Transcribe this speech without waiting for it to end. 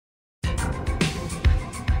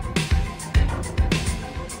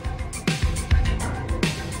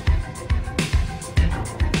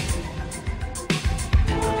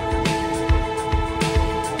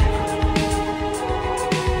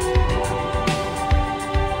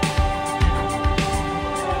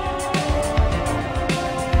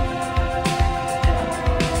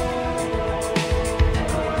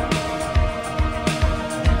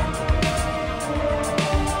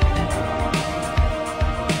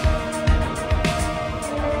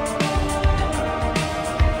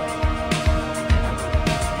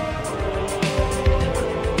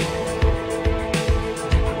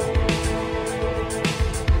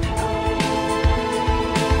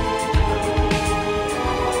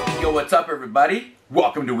Yo, what's up everybody?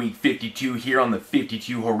 Welcome to week 52 here on the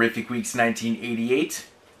 52 Horrific Weeks 1988.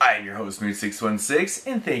 I am your host, Moon616,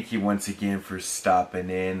 and thank you once again for stopping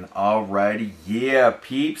in. Alrighty, yeah,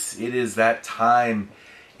 peeps, it is that time.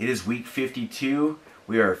 It is week 52.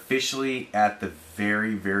 We are officially at the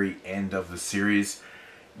very end of the series.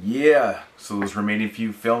 Yeah, so those remaining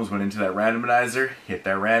few films went into that randomizer, hit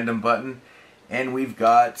that random button, and we've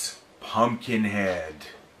got Pumpkinhead.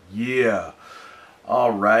 Yeah.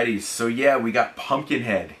 Alrighty, so yeah, we got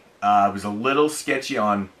Pumpkinhead. It was a little sketchy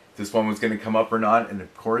on if this one was going to come up or not, and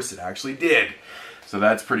of course it actually did. So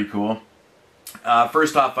that's pretty cool.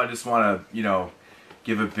 First off, I just want to,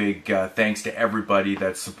 give a big thanks to everybody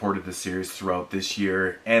that supported the series throughout this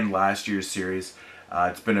year and last year's series.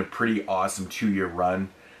 It's been a pretty awesome 2-year run.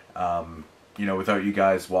 Without you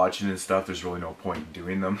guys watching and stuff, there's really no point in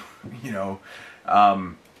doing them,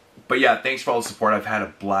 But yeah, thanks for all the support. I've had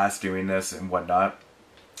a blast doing this and whatnot.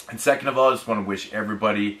 And second of all, I just want to wish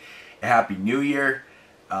everybody a happy new year.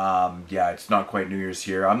 Yeah, it's not quite New Year's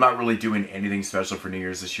here. I'm not really doing anything special for New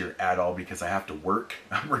Year's this year at all because I have to work.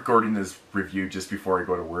 I'm recording this review just before I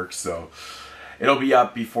go to work, so it'll be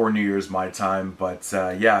up before New Year's my time. But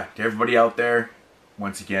yeah, to everybody out there,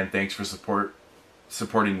 once again, thanks for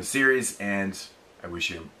supporting the series, and I wish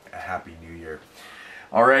you a happy new year.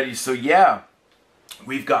 Alrighty, so yeah.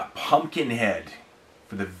 We've got Pumpkinhead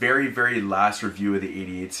for the very last review of the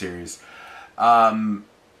 88 series.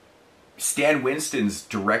 Stan Winston's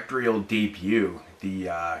directorial debut, the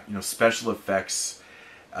special effects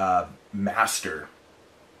master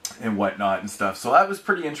and whatnot and stuff. So that was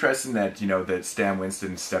pretty interesting that that Stan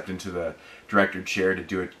Winston stepped into the director chair to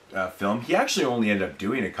do a film. He actually only ended up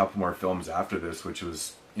doing a couple more films after this, which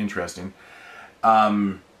was interesting.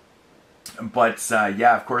 Yeah,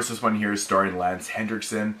 of course, this one here is starring Lance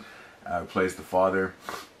Henriksen, who plays the father.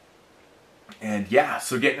 And yeah,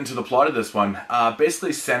 so getting into the plot of this one,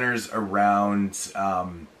 basically centers around,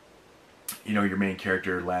 your main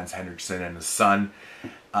character, Lance Henriksen, and his son.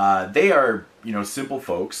 They are, simple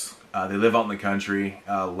folks. They live out in the country.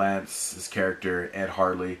 Lance's character, Ed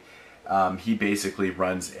Harley, he basically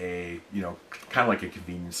runs a, kind of like a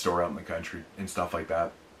convenience store out in the country and stuff like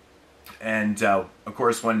that. And of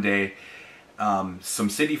course, one day, some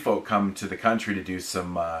city folk come to the country to do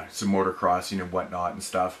some motocrossing and whatnot and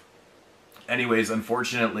stuff. Anyways,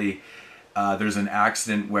 unfortunately, there's an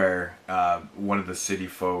accident where one of the city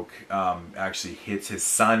folk actually hits his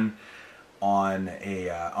son on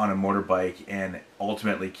a motorbike and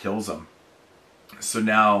ultimately kills him. So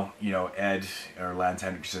now, Ed, or Lance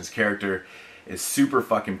Henriksen's character, is super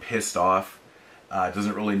fucking pissed off.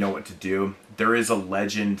 Doesn't really know what to do. There is a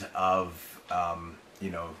legend of,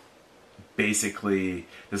 basically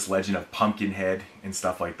this legend of Pumpkinhead and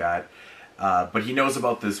stuff like that. But he knows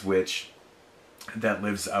about this witch that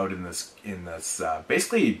lives out in this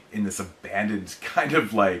basically in this abandoned kind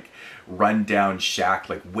of like run-down shack,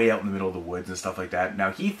 like way out in the middle of the woods and stuff like that.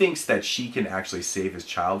 Now he thinks that she can actually save his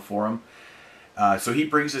child for him. So he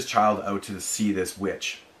brings his child out to see this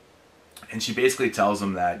witch. And she basically tells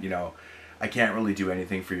him that, I can't really do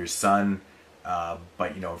anything for your son,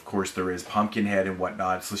 but of course there is Pumpkinhead and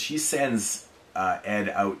whatnot. So she sends Ed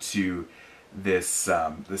out to this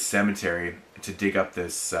cemetery to dig up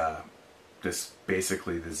this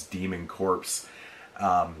demon corpse.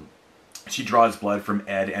 She draws blood from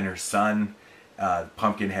Ed and her son.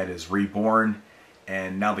 Pumpkinhead is reborn,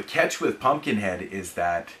 and now the catch with Pumpkinhead is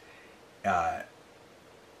that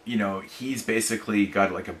he's basically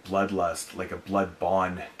got like a bloodlust, like a blood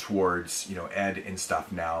bond towards, Ed and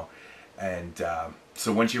stuff now. And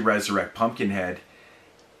so once you resurrect Pumpkinhead,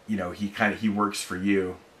 he works for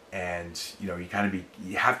you, and you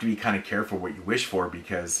have to be kind of careful what you wish for,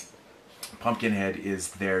 because Pumpkinhead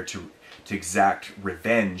is there to exact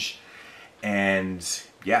revenge. And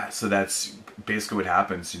yeah, so that's basically what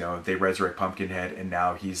happens. They resurrect Pumpkinhead, and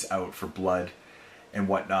now he's out for blood and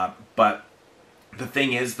whatnot. But the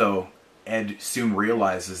thing is, though, Ed soon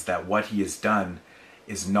realizes that what he has done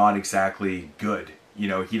is not exactly good.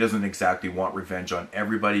 He doesn't exactly want revenge on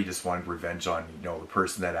everybody. He just wanted revenge on, the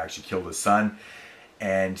person that actually killed his son.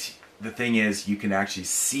 And the thing is, you can actually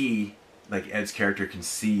see, like Ed's character can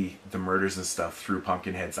see the murders and stuff through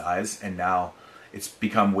Pumpkinhead's eyes. And now it's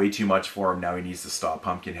become way too much for him. Now he needs to stop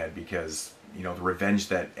Pumpkinhead because, the revenge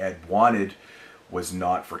that Ed wanted was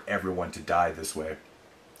not for everyone to die this way.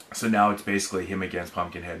 So now it's basically him against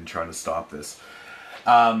Pumpkinhead and trying to stop this.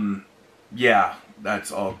 Yeah,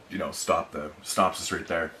 that's all, stops us right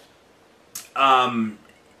there.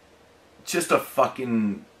 Just a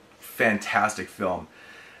fucking fantastic film.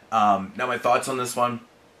 Now my thoughts on this one.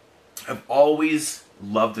 I've always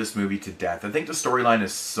Love this movie to death. I think the storyline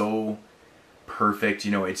is so perfect.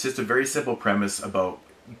 You know, it's just a very simple premise about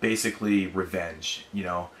basically revenge. You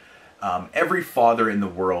know, every father in the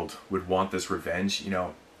world would want this revenge. You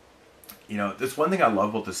know, that's one thing I love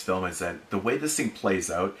about this film is that the way this thing plays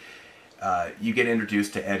out, you get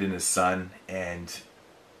introduced to Ed and his son, and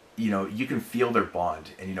you know, you can feel their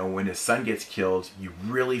bond. And you know, when his son gets killed, you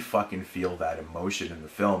really fucking feel that emotion in the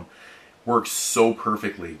film. Works so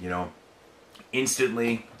perfectly, you know.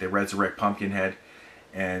 Instantly, they resurrect Pumpkinhead,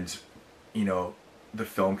 and you know, the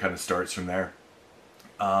film kind of starts from there.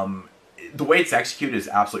 The way it's executed is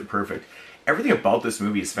absolutely perfect. Everything about this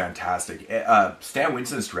movie is fantastic. Stan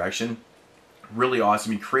Winston's direction, really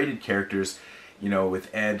awesome. He created characters, you know,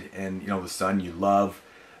 with Ed and, you know, the son you love,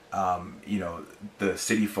 you know, the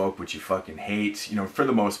city folk, which you fucking hate, you know, for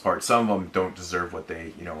the most part. Some of them don't deserve what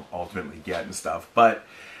they, you know, ultimately get and stuff. But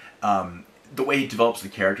the way he develops the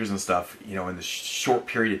characters and stuff, you know, in this short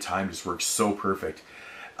period of time just works so perfect.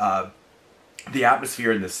 The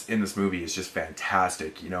atmosphere in this movie is just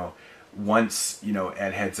fantastic. You know, once, you know,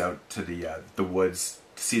 Ed heads out to the woods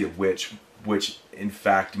to see the witch, which in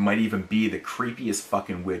fact might even be the creepiest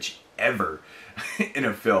fucking witch ever in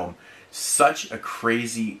a film. Such a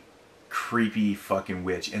crazy, creepy fucking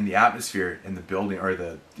witch, and the atmosphere in the building, or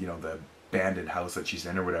the, you know, the abandoned house that she's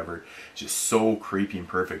in or whatever, just so creepy and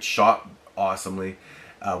perfect. Shot awesomely.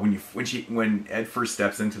 When Ed first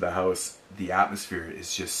steps into the house, the atmosphere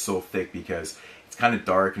is just so thick because it's kind of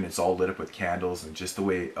dark and it's all lit up with candles, and just the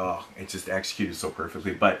way, it's just executed so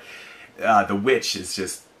perfectly. But the witch is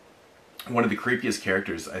just one of the creepiest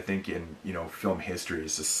characters I think in, you know, film history.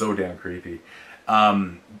 It's just so damn creepy.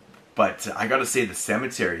 But I gotta say, the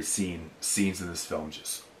cemetery scenes in this film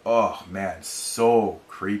just, oh man, so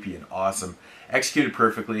creepy and awesome. Executed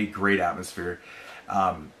perfectly, great atmosphere.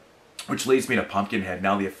 Which leads me to Pumpkinhead.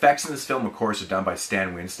 Now, the effects in this film, of course, are done by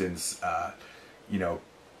Stan Winston's, you know,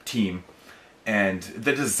 team. And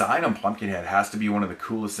the design on Pumpkinhead has to be one of the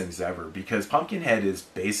coolest things ever, because Pumpkinhead is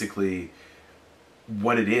basically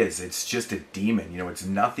what it is. It's just a demon. You know, it's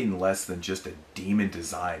nothing less than just a demon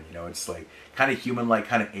design. You know, it's like kind of human-like,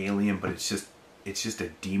 kind of alien, but it's just a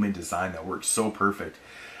demon design that works so perfect.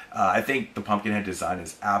 I think the Pumpkinhead design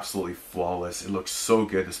is absolutely flawless. It looks so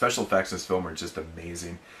good. The special effects in this film are just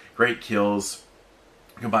amazing. Great kills,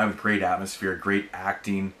 combined with great atmosphere, great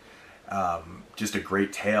acting, just a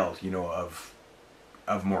great tale, you know,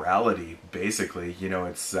 of morality, basically. You know,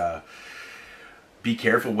 it's be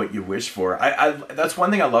careful what you wish for. That's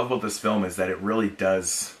one thing I love about this film, is that it really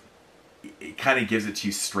does, it kind of gives it to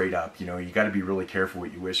you straight up. You know, you got to be really careful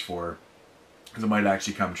what you wish for, because it might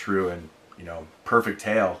actually come true. And, you know, perfect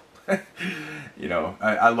tale. You know,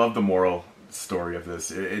 I love the moral story of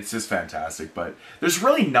this. It's just fantastic. But there's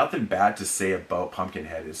really nothing bad to say about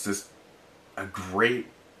Pumpkinhead. It's just a great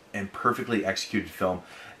and perfectly executed film.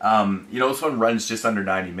 You know, this one runs just under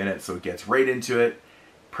 90 minutes, so it gets right into it.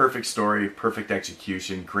 Perfect story, perfect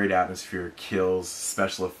execution, great atmosphere, kills,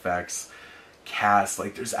 special effects, cast.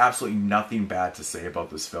 Like, there's absolutely nothing bad to say about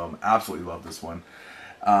this film. Absolutely love this one.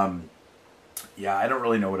 Yeah, I don't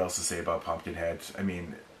really know what else to say about Pumpkinhead. I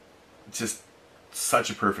mean, just such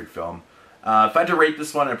a perfect film. If I had to rate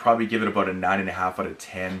this one, I'd probably give it about a 9.5 out of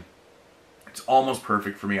 10. It's almost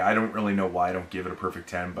perfect for me. I don't really know why I don't give it a perfect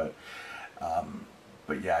 10, but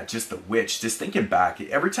yeah, just the witch. Just thinking back,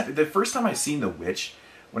 the first time I seen the witch,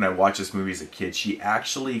 when I watched this movie as a kid, she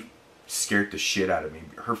actually scared the shit out of me.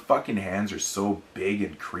 Her fucking hands are so big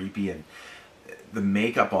and creepy, and the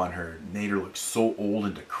makeup on her made her look so old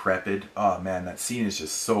and decrepit. Oh man, that scene is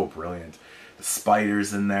just so brilliant. The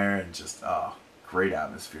spiders in there, and just, great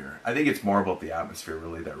atmosphere. I think it's more about the atmosphere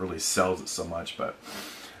really that really sells it so much.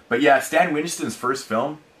 But yeah, Stan Winston's first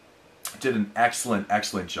film did an excellent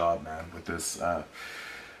job, man, with this.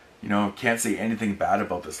 You know, can't say anything bad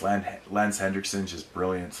about this. Lance Henriksen, just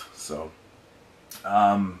brilliant. So,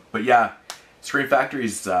 but yeah, Scream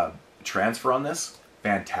Factory's transfer on this,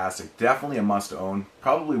 fantastic. Definitely a must-own.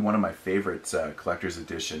 Probably one of my favorite collector's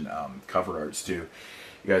edition cover arts too.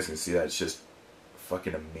 You guys can see that. It's just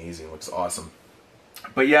fucking amazing. Looks awesome.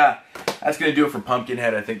 But yeah, that's going to do it for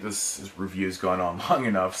Pumpkinhead. I think this review's gone on long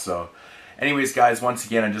enough. So anyways, guys, once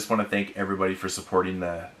again, I just want to thank everybody for supporting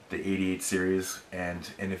the 88 series. And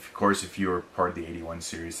of course, if you were part of the 81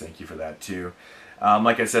 series, thank you for that too.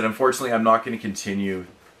 Like I said, unfortunately, I'm not going to continue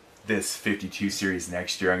this 52 series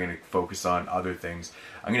next year. I'm going to focus on other things.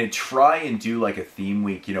 I'm going to try and do like a theme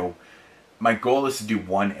week. You know, my goal is to do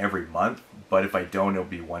one every month, but if I don't, it'll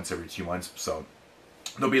be once every 2 months. So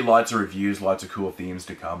there'll be lots of reviews, lots of cool themes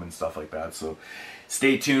to come and stuff like that. So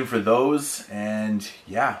stay tuned for those. And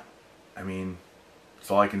yeah, I mean,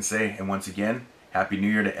 that's all I can say. And once again, Happy New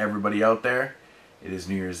Year to everybody out there. It is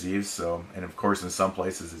New Year's Eve, so, and of course in some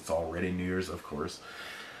places it's already New Year's, of course.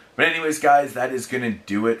 But anyways, guys, that is going to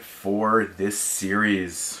do it for this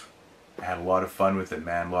series. I had a lot of fun with it,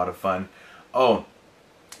 man. A lot of fun. Oh,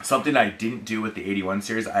 something I didn't do with the 81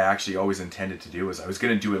 series, I actually always intended to do, was I was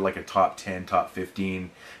going to do it like a top 10, top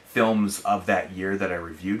 15 films of that year that I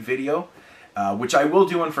reviewed video, which I will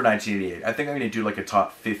do one for 1988. I think I'm going to do like a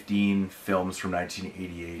top 15 films from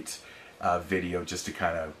 1988 video, just to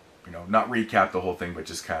kind of, you know, not recap the whole thing, but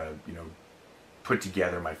just kind of, you know, put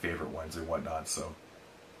together my favorite ones and whatnot. So,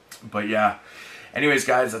 but yeah. Anyways,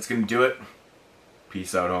 guys, that's going to do it.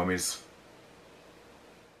 Peace out, homies.